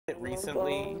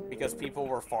recently, because people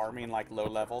were farming like low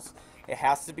levels, it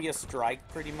has to be a strike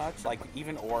pretty much. Like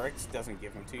even Oryx doesn't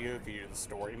give them to you if you do the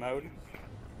story mode.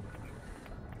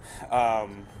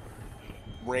 Um,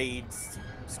 Raids,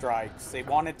 strikes, they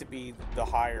want it to be the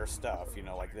higher stuff, you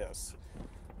know, like this.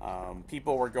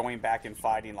 People were going back and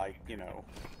fighting like, you know,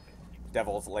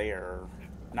 Devil's Lair.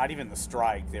 Not even the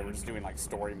strike, they were just doing like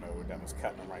story mode that was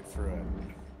cutting them right through it.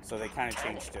 So they kind of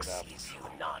changed it up.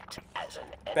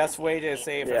 Best way to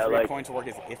say if a 3 coins work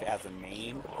is if as a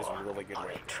name is a really good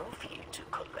way. Trophy to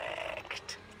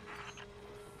collect.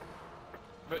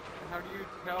 But how do you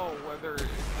tell whether it's a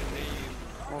name?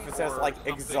 Well, if it says like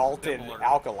Exalted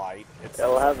Alkalite, it's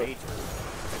a major.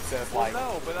 It says like.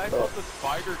 No, but I thought the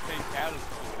Spider tank had a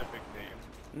specific name.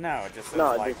 No, it just says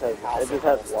no, like it just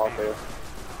has Walker.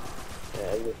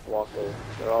 Yeah, it's just Walker.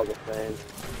 They're all the same.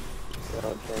 You know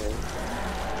what I'm saying?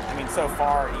 I mean, so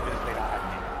far, even if they don't have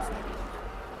names.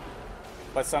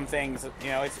 But some things, you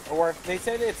know, it's, or if they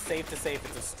said it's safe to say if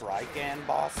it's a strike end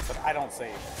boss, but I don't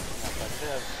say it.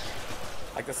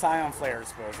 Like the Scion Flare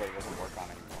supposedly doesn't work on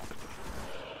anymore.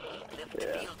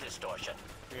 Yeah. Distortion.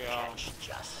 Yeah.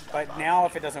 But now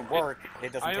if it doesn't work,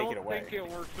 it doesn't take it away. I don't think it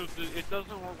works with the, it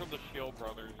doesn't work with the Shield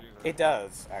Brothers either. It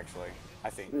does, actually, I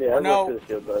think. Yeah, it works with the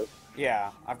Shield Brothers.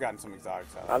 Yeah, I've gotten some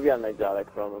exotics out of it. I've gotten exotic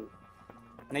from them.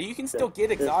 Now you can still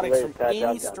get exotics from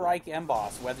any strike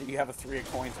M-boss, whether you have a 3 of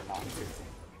coins or not.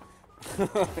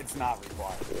 It's not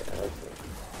required.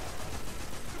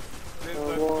 Yeah,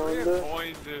 the 3 of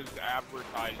coins is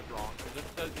advertised wrong, because it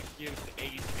says it gives 8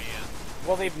 hands.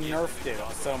 Well, they've nerfed it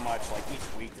so much, like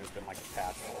each week there's been like a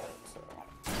patch for it, so.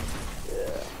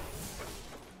 Yeah.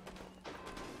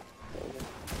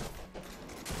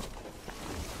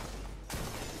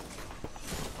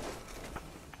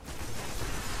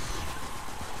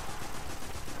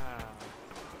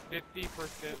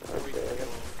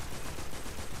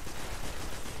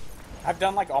 I've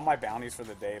done like all my bounties for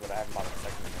the day, but I haven't bothered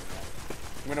checking them yet.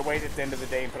 I'm gonna wait at the end of the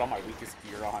day and put all my weakest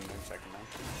gear on and then check them out.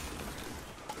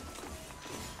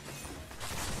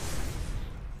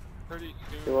 Pretty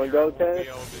soon, you wanna go, Tanner?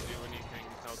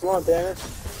 Come on, Tanner.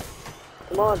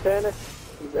 Come on, Tanner.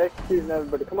 He's executing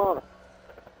everybody. Come on.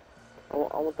 I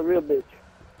want the real bitch.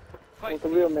 I want the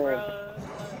real man.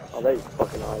 Oh, they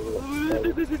fucking are.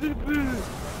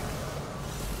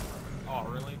 Oh,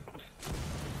 really?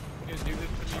 You gonna do this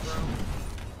to me, bro?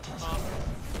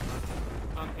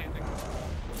 Tanix.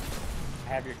 I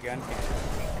have your gun, Tanix.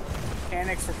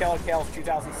 Tanix for Kellicales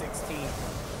 2016.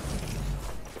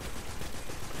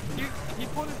 He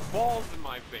put his balls in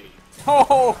my face.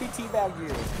 Oh, he teabagged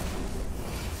you.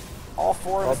 All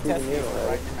 4 of his testicles are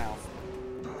right in your mouth.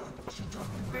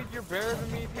 You think you're better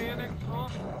than me, Tanix, huh?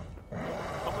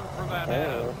 Coming for that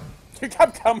ass.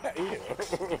 I'm coming at you.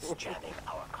 Jamming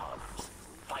our comms.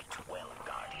 Fight well,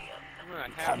 Guardian. I'm gonna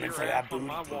have Coming your for ass that on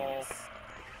my wall.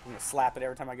 I'm gonna slap it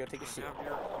every time I go take a shit.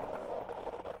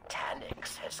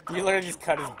 Tanix has You literally just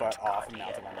cut his butt off and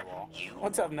mount it on the wall.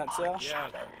 What's up, Nutshell?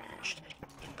 challenged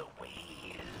in the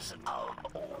ways of old.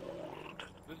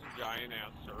 This is giant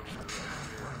ass server right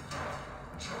here.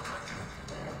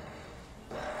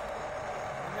 I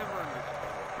never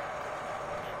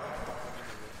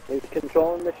understood. He's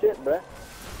controlling the shit, bruh.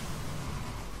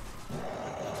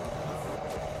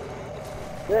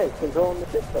 Yeah, he's controlling the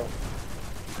shit, though.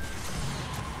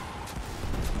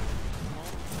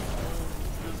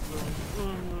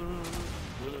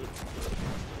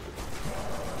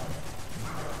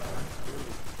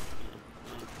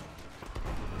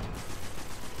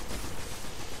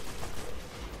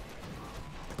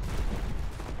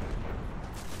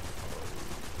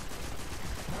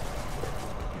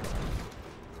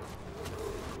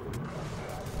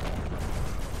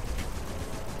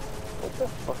 What the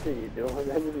fuck are you doing?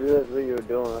 I just realized what you were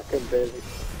doing. I couldn't barely.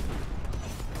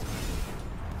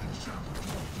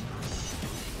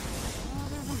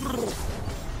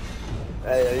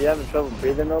 Hey, are you having trouble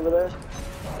breathing over there?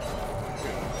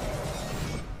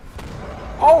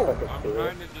 Oh! I'm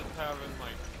kind of just having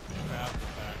like fast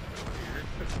attacks over here.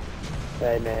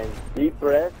 Hey man, deep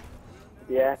breath.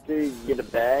 After you get a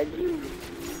bag,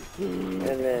 and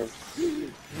then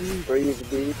breathe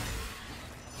deep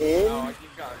in. Oh, I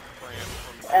just got cramp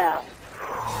from out.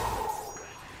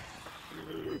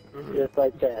 Just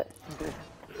like that.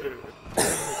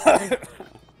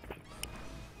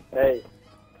 Hey.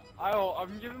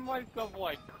 I'm giving myself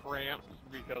like cramps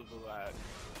because of that.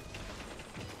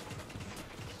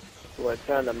 What,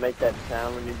 trying to make that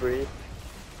sound when you breathe?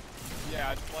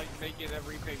 Yeah, it's like making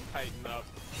everything tighten up.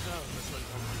 That's like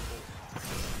some people.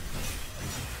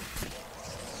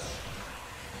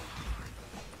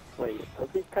 Wait, is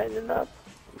he tightening up?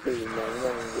 Please, man, you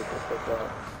don't even get this like that.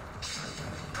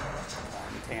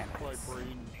 My Tannis.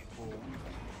 brain's full.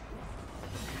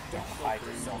 Don't hide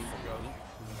yourself from me.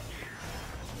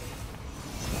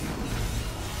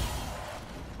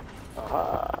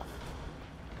 Ah.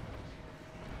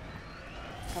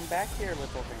 Come back here, little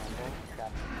Vandal.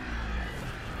 Got me.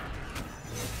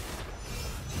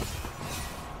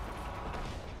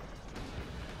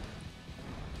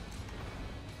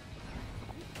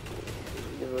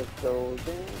 It was so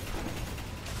damn.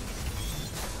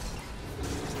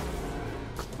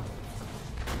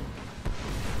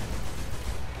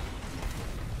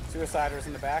 Suiciders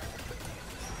in the back.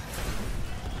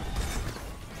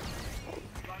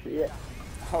 Yeah.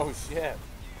 Oh shit.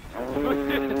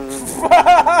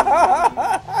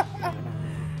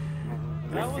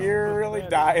 That We really pathetic.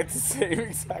 die at the same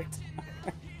exact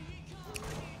time.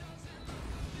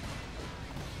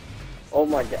 Oh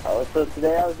my god. So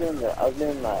today I was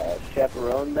doing my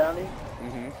chaperone bounty,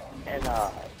 and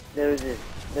there was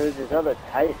this other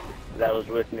Titan that was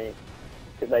with me.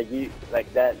 Cause like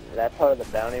that part of the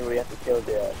bounty where you have to kill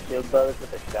the shield brothers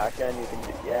with a shotgun,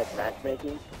 it's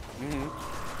matchmaking.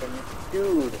 And this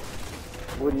dude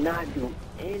would not do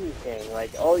anything. Like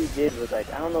all he did was like,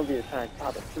 I don't know if he was trying to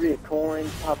pop a 3 of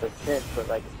coins, pop a cent, but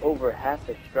like over half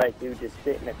the strike, he would just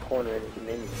sit in a corner in his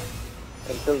minion.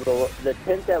 And so the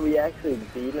tent that we actually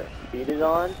beat it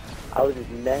on, I was just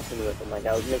messing with him. Like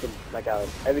I was making,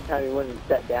 every time he went and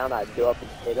sat down, I'd go up and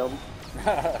hit him.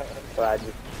 Or I'd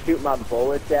just shoot my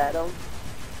bullets at him.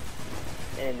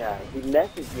 And he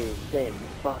messaged me saying,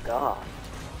 fuck off.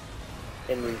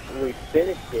 And we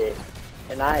finished it,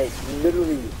 and I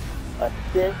literally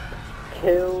assist,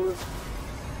 kills,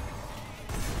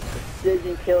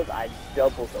 precision kills, I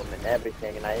doubled them and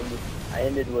everything, and I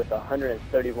ended with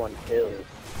 131 kills.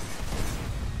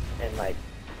 And like,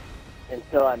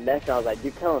 until I messed, I was like,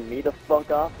 you telling me to fuck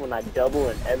off when I double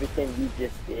and everything you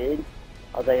just did?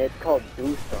 I was like, it's called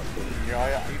do something.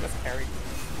 Yeah, you just carried me.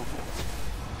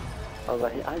 I was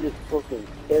like, I just fucking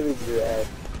carried your ass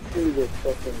to this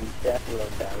fucking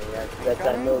chaperone bounty.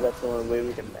 I know that's the only way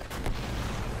we can match.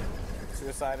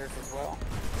 Suiciders as well.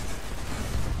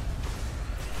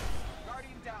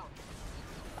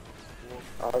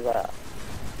 I was like,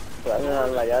 but then I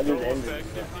was like, I just ended.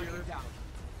 Effective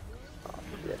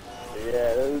here.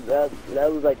 Yeah,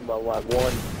 that was like my one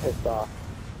piss off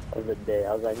of the day.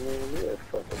 I was like, man, you're a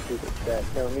fucking piece of crap.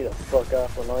 Telling me to fuck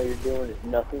off when all you're doing is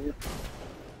nothing.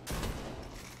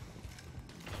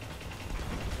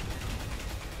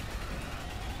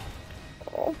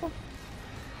 Oh.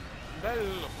 That is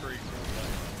a pretty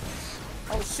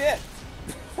cool Oh shit!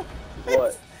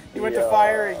 What? He went to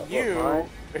fire at what, you, mine?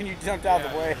 and you jumped out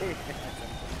of the Yeah. way.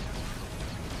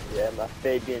 Yeah, my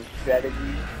Fabian strategy.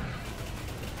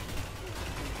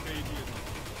 Canadian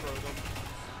scrotum.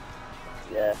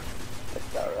 Yeah,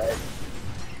 that's alright.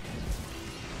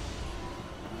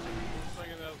 I'm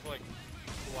thinking that was like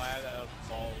flat out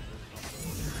balls or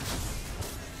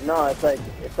something. No,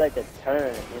 it's like a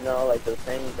turn, you know, like those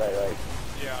things that like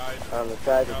Yeah, on the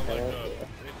side got of the like turn.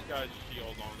 it's got a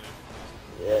shield on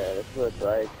it. Yeah, that's what it's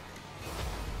like.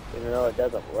 Even though it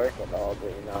doesn't work at all, but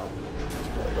you know,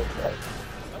 what it looks like.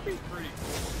 That'd be pretty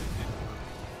cool if it did work.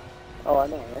 Oh, I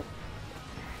know, right?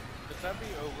 But that'd be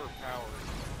overpowered.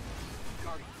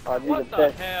 I'd be What the the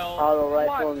best hell? auto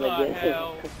rifle What in the the game.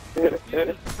 hell? You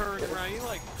just turned around, you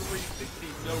like 360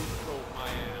 no-scope my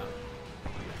ass.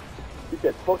 He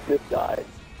said, fuck this guy.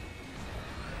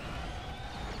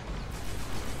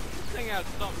 This thing has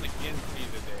something against me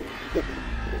today.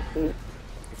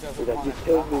 He doesn't He's like, want you to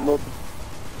killed me die. multiple.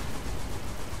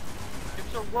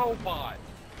 It's a robot.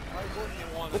 Why wouldn't you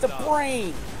want to With a die?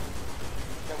 brain!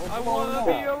 That was I blown want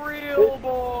to be up. a real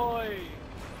boy.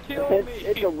 Kill me.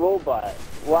 It's a robot.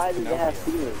 Why does it have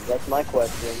Pinocchio. feelings? That's my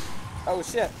question. Oh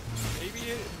shit. Maybe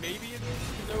it is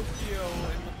Pinocchio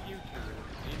in the future.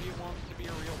 Maybe it wants to be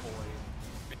a real boy.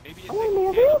 Maybe it I wanna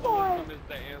be a real boy. is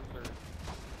the answer.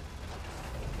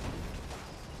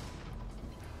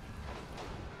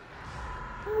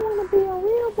 I want to be a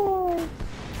real boy.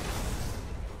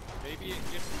 Maybe it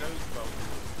just knows both.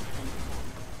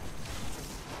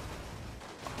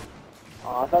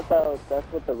 Oh, I thought that's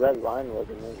what the red line was,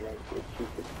 and it like it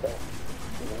shoots its stuff.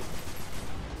 You know?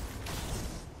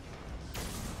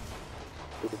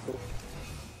 Beautiful.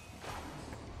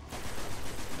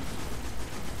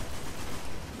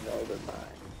 No, they're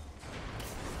mine.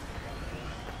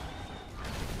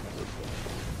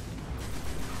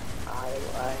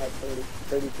 I had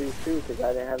 32 too because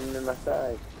I didn't have them in my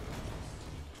size.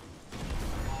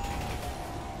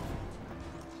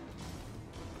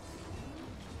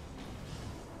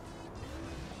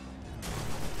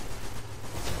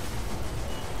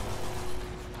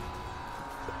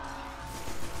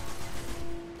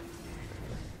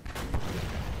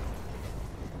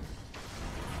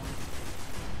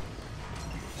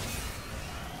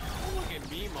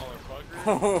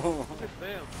 Look at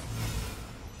them.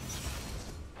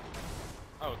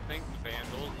 Oh, thanks,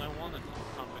 vandals. I wanted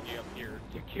somebody up here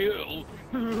to kill.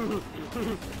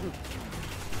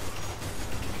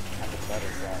 That's a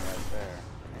better shot right there.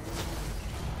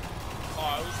 Oh,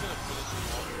 I was gonna finish him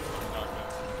off.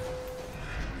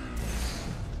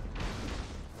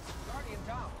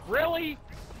 Really?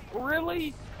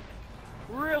 Really?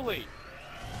 Really?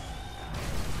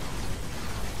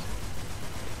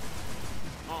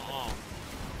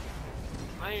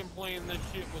 I ain't playing this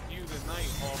shit with you tonight,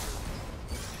 Hawker.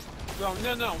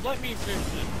 No, let me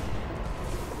finish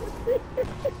it.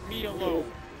 Me alone.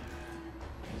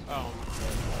 Oh.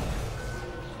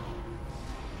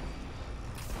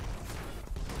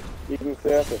 You can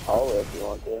clear up this hallway if you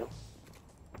want to.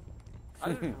 I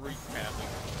didn't wreak havoc.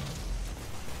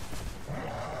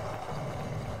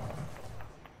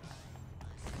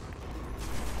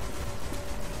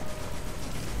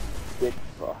 Get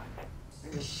fucked.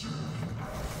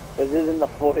 This isn't the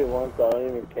 41, so I don't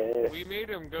even care. We made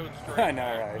him go straight. I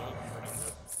know, right?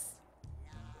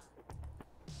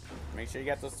 Make sure you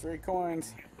got those 3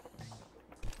 coins.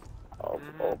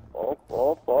 Almost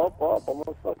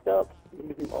fucked up.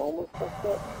 Almost fucked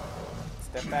up.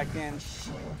 Step back in.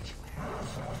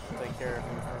 Take care of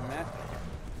him for a minute.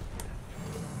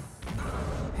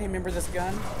 Hey, remember this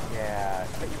gun? Yeah, I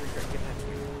bet you regret giving it to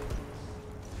me.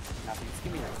 Now, please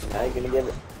give me that. Now you're gonna give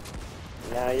it.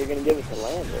 Now you're gonna give it to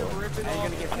Lando. Now you're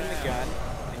gonna give him the gun,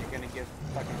 and you're gonna give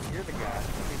fucking Fear the gun.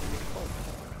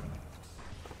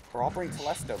 Or I'll bring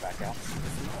Telesto back out.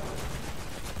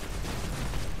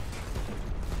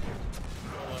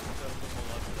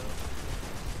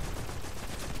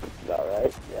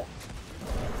 Alright, yeah.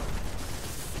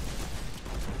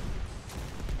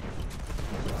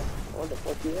 What the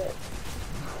fuck you at?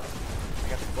 I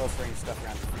got the close range stuff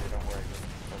around here, don't worry, just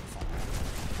focus on that.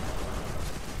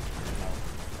 No,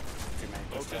 too many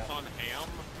Focus on ham?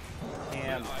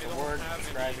 Ham, the word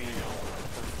describing...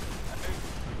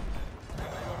 I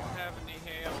don't have any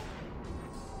ham.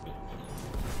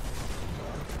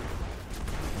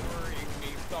 Worrying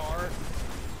me, Star.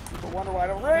 People wonder why I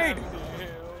don't raid!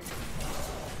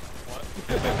 What?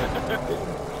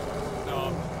 No,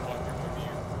 I'm just fucking with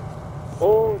you.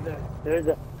 Oh,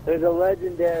 there's a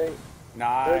legendary.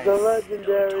 Nice. There's a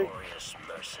legendary.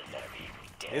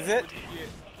 Is it?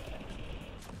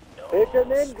 It's an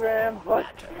engram.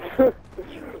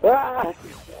 Ah!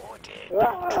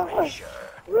 Ah!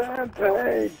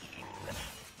 Rampage.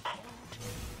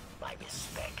 My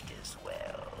respect as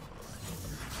well.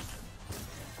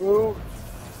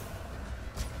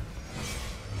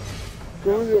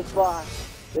 Screw your boss.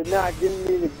 They're not giving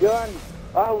me the gun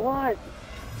I want.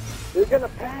 They're gonna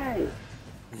pay.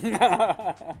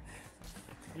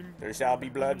 There shall be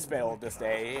blood spilled this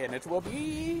day, and it will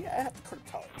be at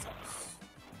Kurtal's house.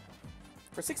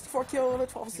 For 64 kill,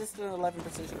 12 assist, and 11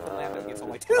 precision, Orlando gets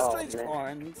only 2 strange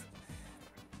coins.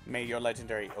 May your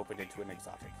legendary open into an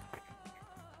exotic.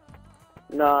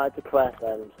 No, it's a class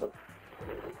item, so...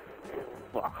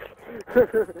 Fuck.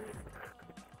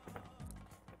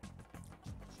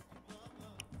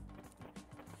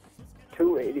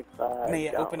 $285. May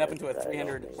it open up into a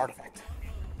 300 artifact.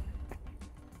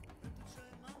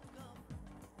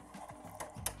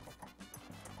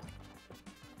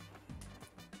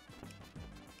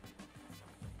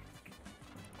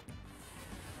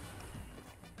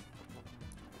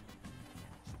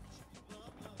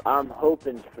 I'm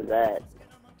hoping for that.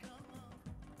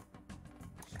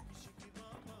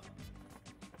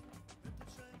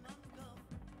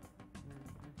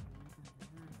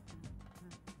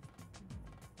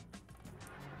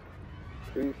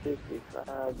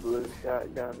 $365 blue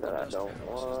shotgun that I don't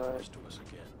want.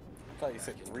 I thought you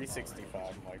said 365.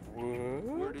 I'm like,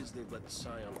 what? Word is they've let the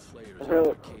Scion Flayers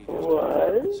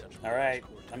What? Alright,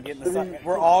 I'm getting the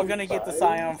we're all gonna get the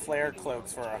Scion Flare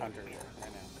cloaks for 100.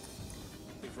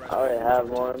 I already have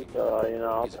one, so, you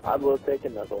know, I will take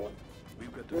another one.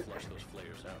 We've got to flush those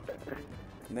flayers out.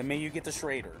 And then may you get the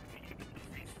Schrader.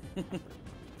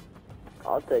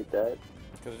 I'll take that.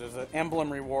 Because there's an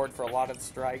emblem reward for a lot of the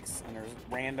strikes, and there's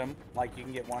random, like you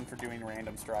can get one for doing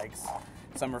random strikes.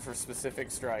 Some are for specific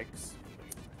strikes.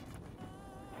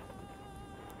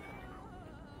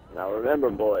 Now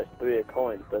remember, boys, 3 of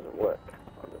coins doesn't work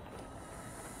on this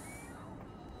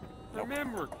one.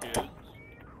 Remember, kids.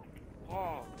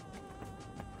 Oh.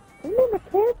 Remember,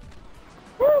 kids?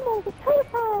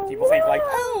 People think like,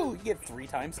 oh, you get 3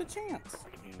 times the chance.